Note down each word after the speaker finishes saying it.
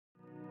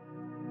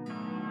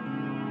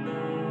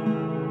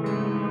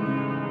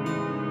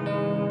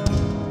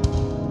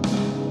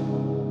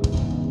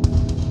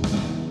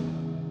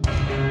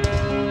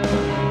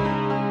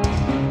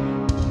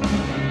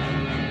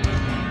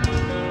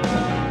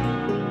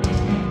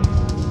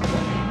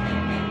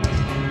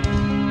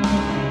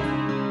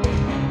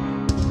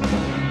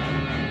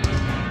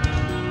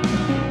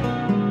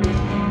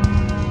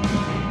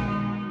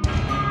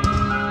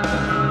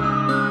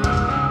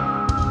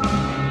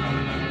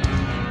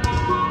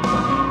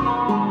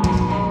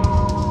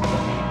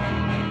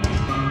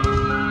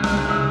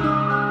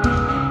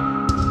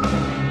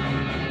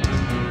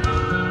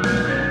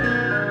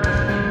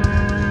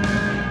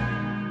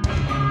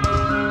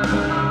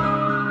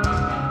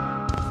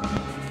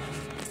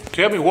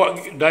tell me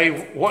what,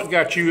 Dave, what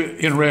got you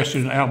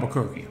interested in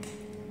Albuquerque,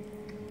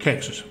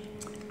 Texas?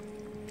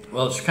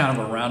 Well, it's kind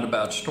of a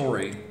roundabout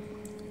story.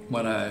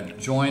 When I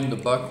joined the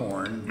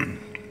Buckhorn,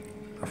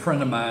 a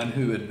friend of mine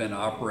who had been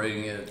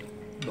operating it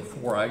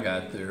before I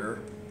got there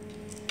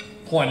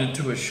pointed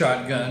to a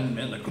shotgun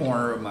in the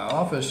corner of my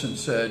office and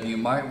said, you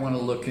might want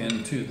to look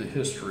into the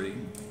history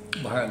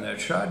behind that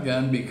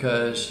shotgun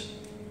because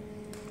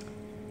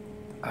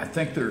I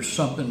think there's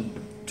something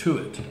to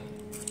it.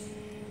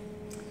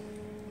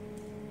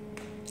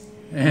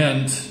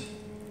 And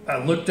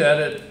I looked at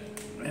it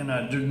and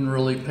I didn't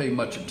really pay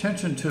much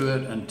attention to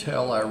it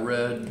until I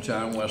read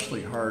John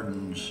Wesley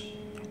Hardin's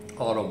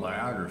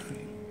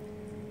autobiography.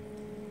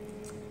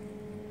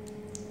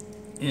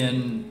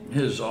 In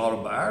his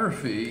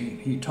autobiography,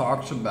 he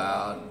talks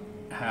about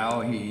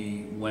how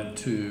he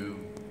went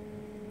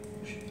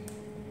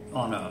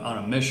on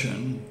a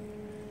mission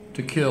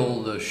to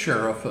kill the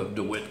sheriff of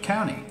DeWitt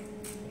County.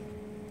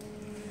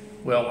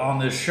 Well, on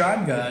this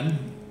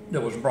shotgun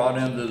that was brought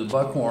into the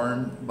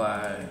Buckhorn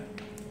by,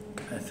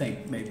 I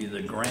think, maybe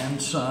the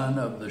grandson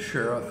of the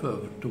sheriff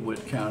of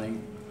DeWitt County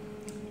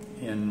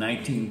in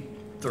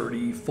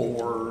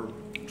 1934,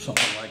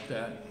 something like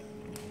that.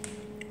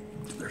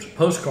 There's a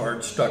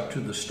postcard stuck to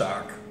the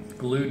stock,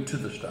 glued to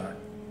the stock,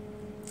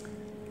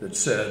 that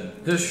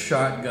said, this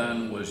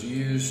shotgun was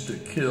used to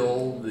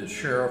kill the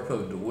sheriff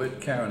of DeWitt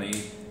County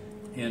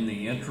in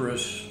the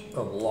interests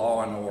of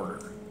law and order.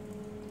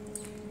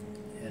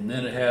 And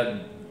then it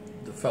had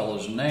the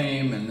fellow's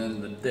name and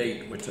then the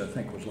date, which I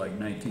think was like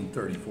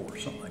 1934 or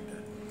something like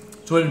that.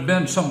 So it had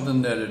been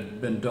something that had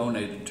been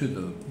donated to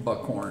the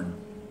Buckhorn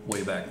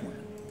way back when.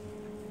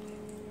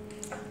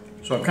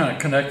 So I'm kind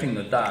of connecting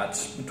the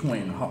dots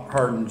between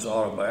Hardin's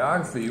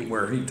autobiography,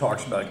 where he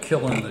talks about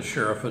killing the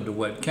sheriff of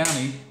DeWitt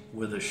County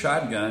with a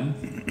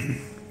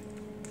shotgun,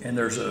 and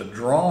there's a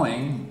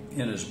drawing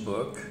in his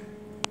book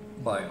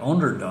by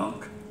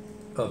Onderdunk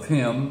of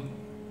him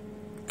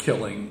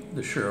killing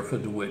the sheriff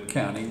of DeWitt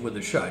County with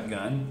a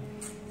shotgun.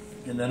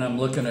 And then I'm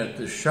looking at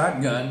the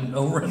shotgun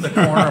over in the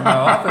corner of my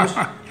office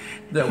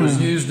that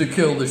was used to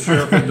kill the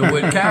sheriff of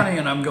DeWitt County,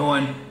 and I'm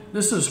going,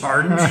 this is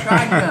Hardin's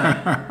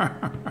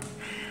shotgun.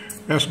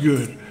 That's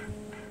good.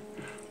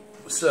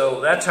 So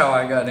that's how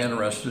I got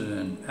interested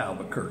in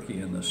Albuquerque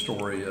and the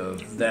story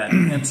of that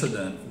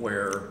incident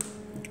where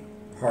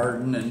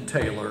Hardin and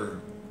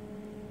Taylor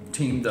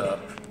teamed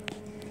up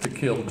to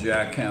kill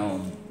Jack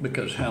Helm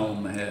because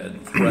Helm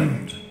had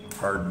threatened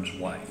Hardin's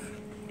wife.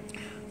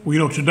 Well, you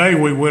know, today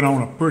we went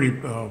on a pretty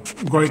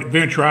great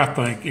adventure, I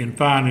think, in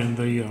finding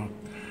the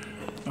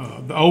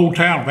old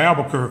town of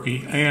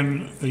Albuquerque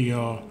and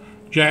the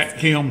Jack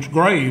Helm's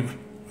grave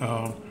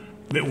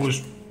that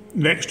was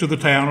next to the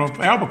town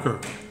of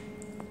Albuquerque.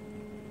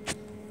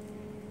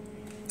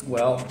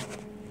 Well,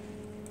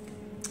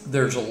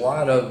 there's a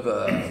lot of,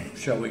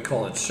 shall we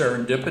call it,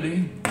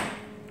 serendipity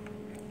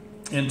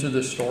into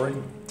this story.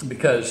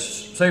 Because,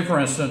 say for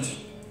instance,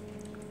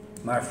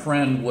 my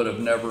friend would have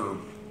never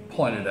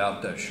pointed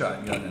out that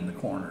shotgun in the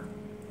corner.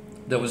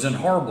 That was in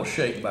horrible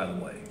shape, by the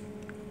way.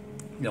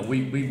 You know,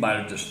 we might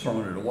have just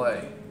thrown it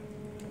away.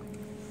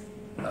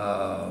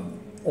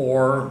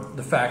 Or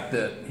the fact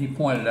that he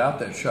pointed out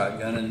that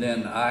shotgun, and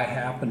then I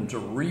happened to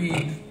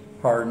read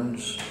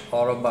Hardin's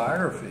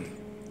autobiography,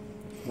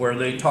 where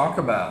they talk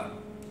about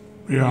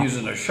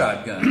using a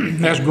shotgun.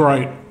 That's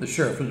great. The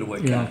sheriff of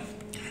DeWitt County.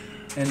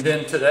 And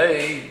then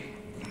today,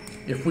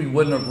 if we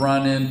wouldn't have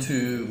run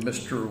into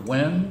Mr.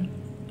 Wynn,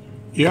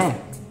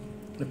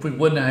 if we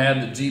wouldn't have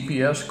had the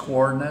GPS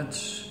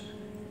coordinates,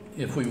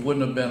 if we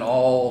wouldn't have been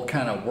all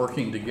kind of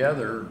working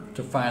together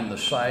to find the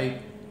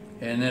site,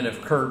 and then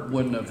if Kurt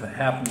wouldn't have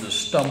happened to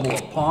stumble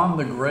upon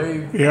the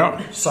grave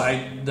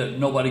site that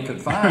nobody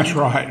could find. That's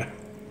right.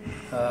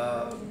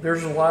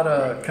 There's a lot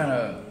of kind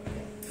of,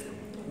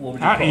 what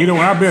would you call it? You know,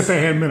 I bet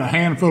there hadn't been a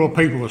handful of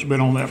people that's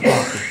been on that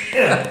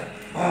property.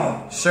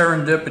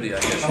 Serendipity, I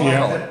guess you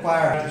call it.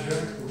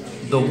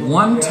 The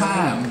one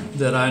time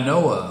that I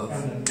know of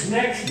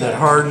that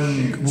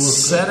Hardin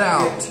set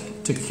out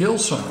to kill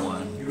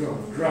someone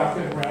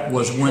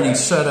was when he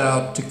set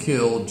out to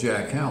kill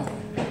Jack Helm.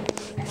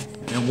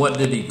 And what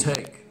did he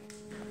take?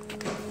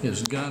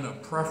 His gun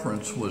of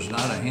preference was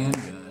not a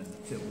handgun,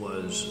 it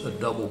was a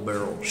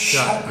double-barreled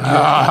shotgun.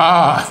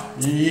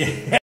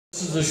 Yeah.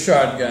 This is a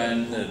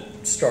shotgun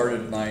that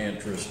started my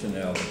interest in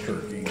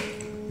Albuquerque.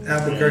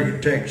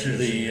 Albuquerque, Texas.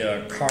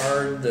 The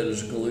card that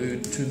is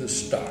glued to the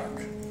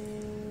stock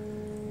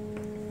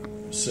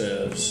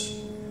says,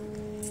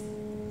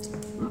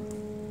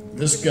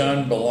 this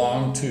gun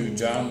belonged to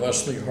John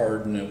Wesley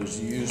Hardin. It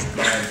was used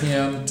by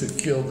him to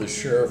kill the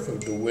sheriff of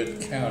DeWitt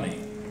County.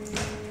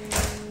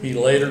 He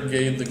later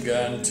gave the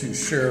gun to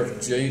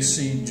Sheriff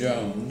J.C.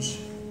 Jones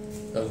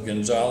of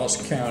Gonzales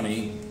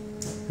County,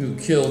 who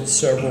killed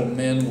several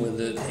men with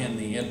it in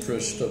the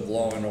interest of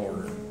law and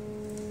order.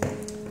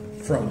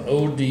 From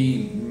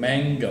O.D.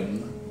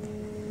 Mangum,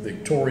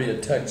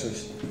 Victoria,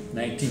 Texas,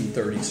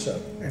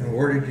 1937. And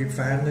where did you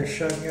find this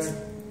shotgun?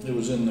 It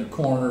was in the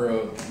corner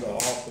of the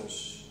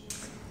office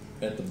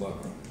at the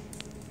Buckhorn.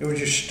 It was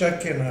just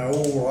stuck in an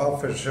old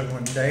office, and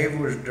when Dave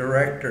was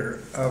director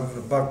of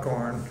the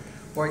Buckhorn,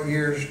 what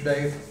years,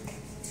 Dave?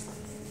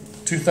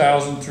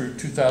 2000 through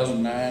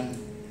 2009.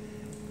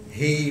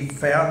 He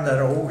found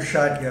that old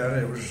shotgun.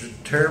 It was in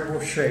terrible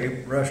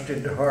shape,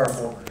 rusted to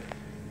horrible,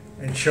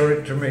 and showed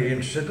it to me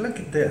and said, "Look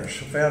at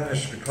this." I found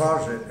this in the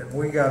closet, and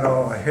we got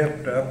all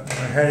hipped up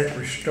and had it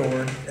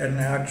restored, and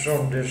now it's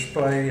on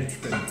display. It's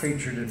been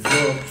featured in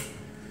books.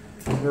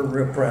 We're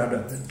real proud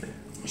of it.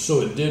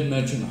 So it did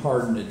mention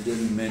Hardin, it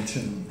didn't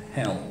mention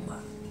Helm.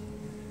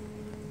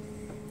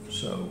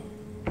 So,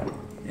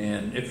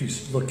 and if you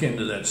look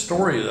into that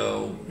story,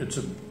 though, it's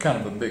a kind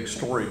of a big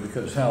story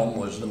because Helm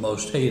was the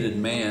most hated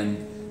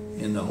man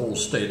in the whole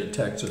state of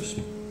Texas.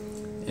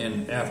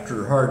 And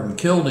after Hardin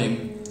killed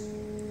him,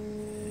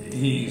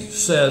 he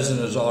says in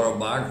his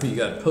autobiography he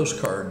got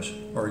postcards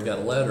or he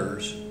got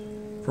letters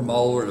from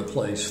all over the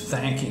place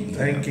thanking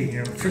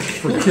him for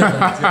killing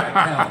Jack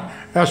Helm.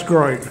 That's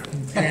great.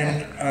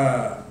 And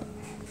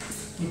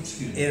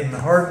in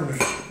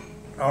Hardin's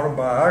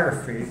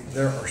autobiography,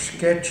 there are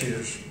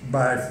sketches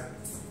by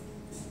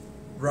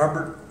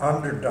Robert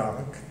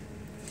Onderdonk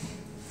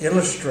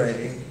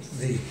illustrating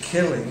the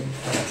killing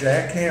of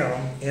Jack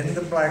Helm in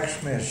the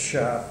blacksmith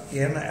shop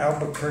in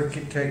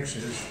Albuquerque,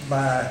 Texas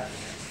by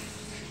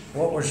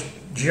what was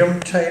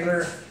Jim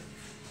Taylor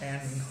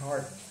and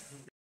Hardin.